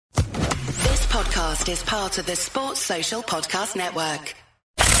podcast is part of the Sports Social Podcast Network.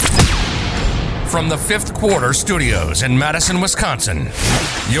 From the Fifth Quarter Studios in Madison, Wisconsin,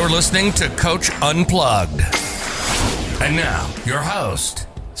 you're listening to Coach Unplugged. And now, your host,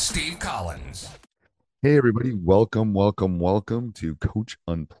 Steve Collins. Hey, everybody. Welcome to Coach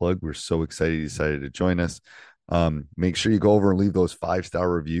Unplugged. We're so excited you decided to join us. Make sure you go over and leave those 5-star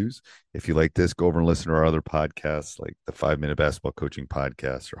reviews. If you like this, go over and listen to our other podcasts like the 5-Minute Basketball Coaching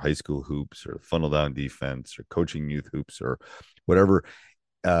Podcast or High School Hoops or Funnel Down Defense or Coaching Youth Hoops or whatever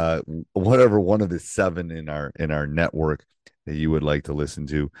one of the 7 in our network that you would like to listen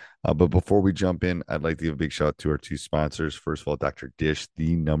to. But before we jump in, I'd like to give a big shout out to our 2 sponsors. First of all, Dr. Dish,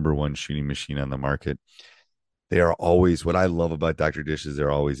 the #1 shooting machine on the market. They are always, what I love about Dr. Dish is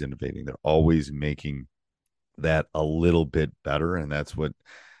they're always innovating. They're always making that a little bit better. And that's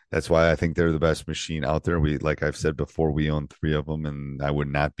why I think they're the best machine out there. Like I've said before, we own 3 of them, and I would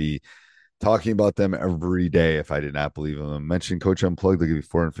not be talking about them every day if I did not believe in them. Mention Coach Unplugged, they'll give you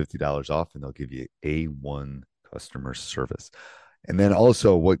 $450 off, and they'll give you A1 customer service. And then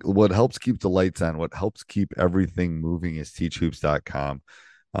also what helps keep the lights on, what helps keep everything moving is teachhoops.com.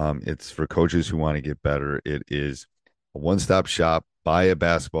 It's for coaches who want to get better. It is a one-stop shop by a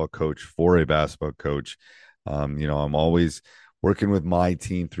basketball coach for a basketball coach. I'm always working with my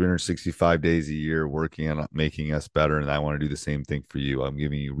team 365 days a year, working on making us better. And I want to do the same thing for you. I'm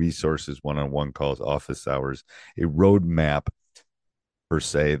giving you resources, one-on-one calls, office hours, a roadmap per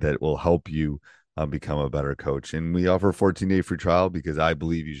se that will help you become a better coach. And we offer a 14-day free trial because I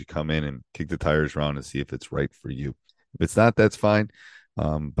believe you should come in and kick the tires around and see if it's right for you. If it's not, that's fine.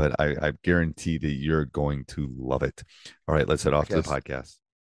 But I guarantee that you're going to love it. All right, let's head off to the podcast.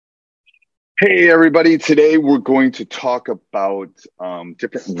 Hey, everybody. Today, we're going to talk about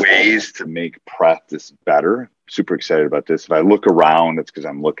different ways to make practice better. Super excited about this. If I look around, it's because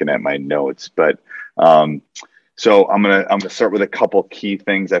I'm looking at my notes. But so I'm gonna start with a couple key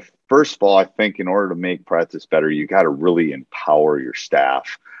things. First of all, I think in order to make practice better, you got to really empower your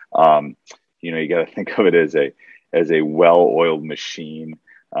staff. You got to think of it as a well-oiled machine,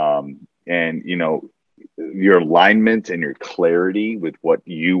 and your alignment and your clarity with what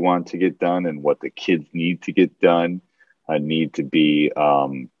you want to get done and what the kids need to get done need to be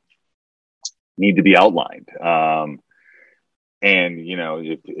outlined.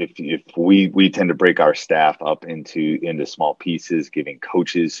 If we tend to break our staff up into small pieces, giving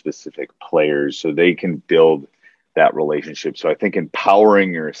coaches specific players so they can build that relationship. So I think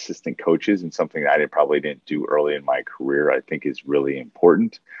empowering your assistant coaches, and something that I probably didn't do early in my career, I think is really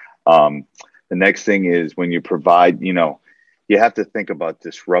important. The next thing is when you provide, you have to think about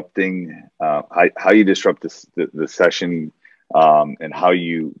disrupting, how you disrupt the session, and how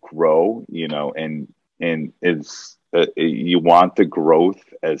you grow, and it's, you want the growth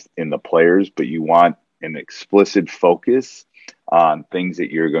as in the players, but you want an explicit focus on things that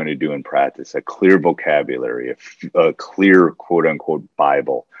you're going to do in practice, a clear vocabulary, a clear quote unquote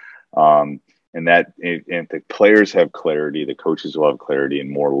Bible. And that if the players have clarity, the coaches will have clarity,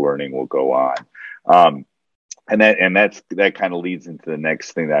 and more learning will go on. And that kind of leads into the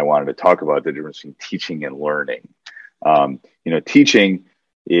next thing that I wanted to talk about, the difference between teaching and learning. Teaching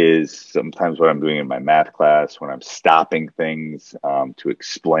is sometimes what I'm doing in my math class when I'm stopping things to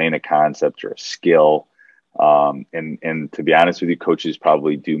explain a concept or a skill. And to be honest with you, coaches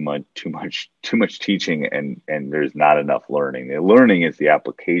probably do too much teaching, and there's not enough learning. The learning is the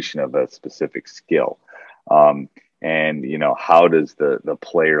application of a specific skill. And how does the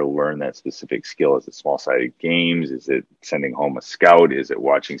player learn that specific skill? Is it small-sided games? Is it sending home a scout? Is it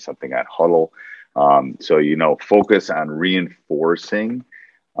watching something on Huddle? So focus on reinforcing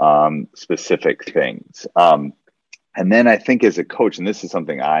specific things. And then I think as a coach, and this is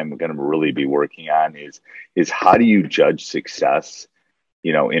something I'm going to really be working on, is how do you judge success,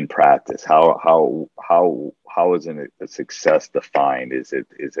 in practice? How is a success defined? Is it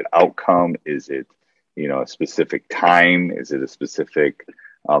outcome? Is it, a specific time? Is it a specific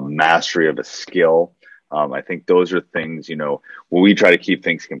mastery of a skill? I think those are things, when we try to keep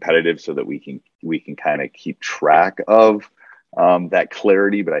things competitive so that we can kind of keep track of that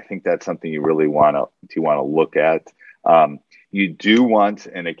clarity. But I think that's something you really want to look at. You do want,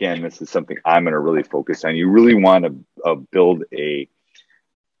 and again, this is something I'm going to really focus on. You really want to build a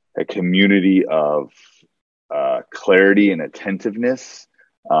community of clarity and attentiveness.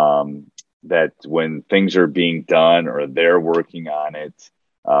 That when things are being done or they're working on it,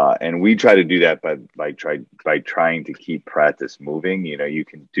 and we try to do that by trying to keep practice moving. You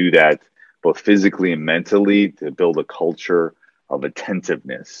can do that both physically and mentally to build a culture of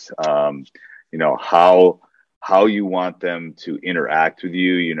attentiveness. How how you want them to interact with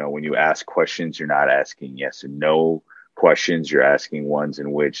you. You know, when you ask questions, you're not asking yes and no questions. You're asking ones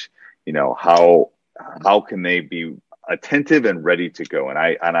in which, you know, how can they be attentive and ready to go? And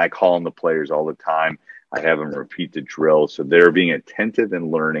I call on the players all the time. I have them repeat the drill. So they're being attentive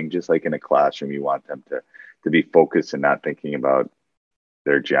and learning, just like in a classroom. You want them to be focused and not thinking about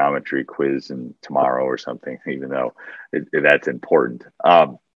their geometry quiz and tomorrow or something, even though that's important.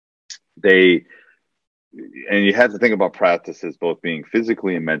 And you have to think about practice as both being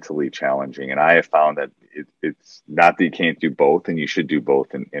physically and mentally challenging. And I have found that it's not that you can't do both, and you should do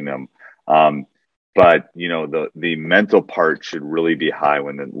both in them. But, you know, the mental part should really be high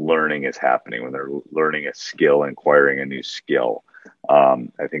when the learning is happening, when they're learning a skill, acquiring a new skill.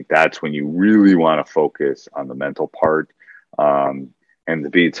 I think that's when you really want to focus on the mental part. And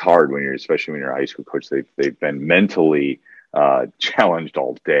it's hard when especially when you're a high school coach, they've been mentally challenged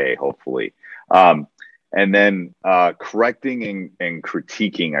all day, hopefully. And then correcting and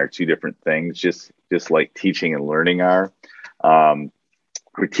critiquing are two different things, just like teaching and learning are.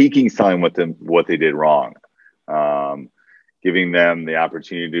 Critiquing is telling what they did wrong, giving them the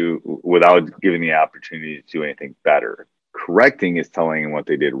opportunity to without giving the opportunity to do anything better. Correcting is telling them what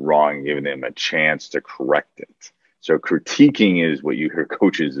they did wrong and giving them a chance to correct it. So critiquing is what you hear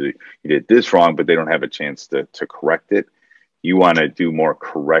coaches, you did this wrong, but they don't have a chance to correct it. You want to do more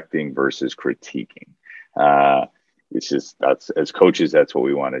correcting versus critiquing. It's just, as coaches, that's what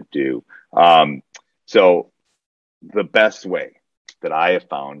we want to do. So the best way that I have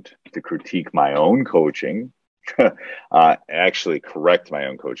found to critique my own coaching, actually correct my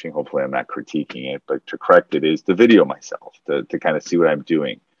own coaching, hopefully I'm not critiquing it, but to correct it is to video myself, to kind of see what I'm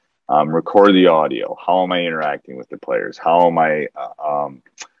doing. Record the audio. How am I interacting with the players? How am I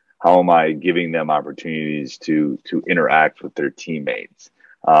giving them opportunities to interact with their teammates?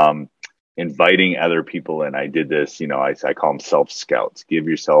 Inviting other people in. I did this, you know, I call them self-scouts. Give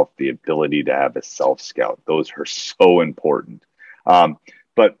yourself the ability to have a self-scout. Those are so important.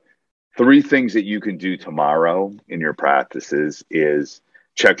 But 3 things that you can do tomorrow in your practices is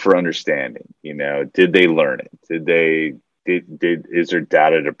check for understanding. You know, did they learn it? Is there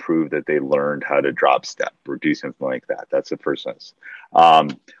data to prove that they learned how to drop step or do something like that? That's the first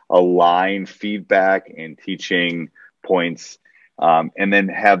one. Align feedback and teaching points, and then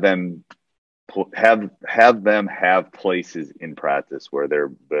have them have places in practice where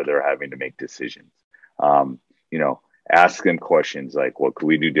they're having to make decisions. You know, ask them questions like, what could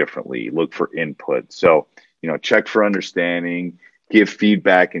we do differently? Look for input. So, you know, check for understanding, give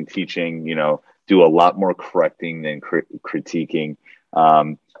feedback and teaching, you know, do a lot more correcting than critiquing.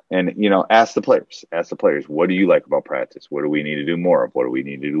 And, you know, ask the players, what do you like about practice? What do we need to do more of? What do we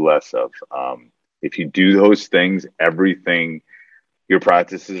need to do less of? If you do those things, your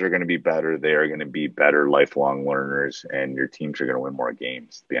practices are going to be better. They are going to be better lifelong learners, and your teams are going to win more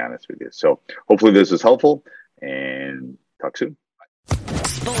games, to be honest with you. So hopefully this is helpful, and talk soon.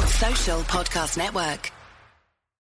 Sports Social Podcast Network.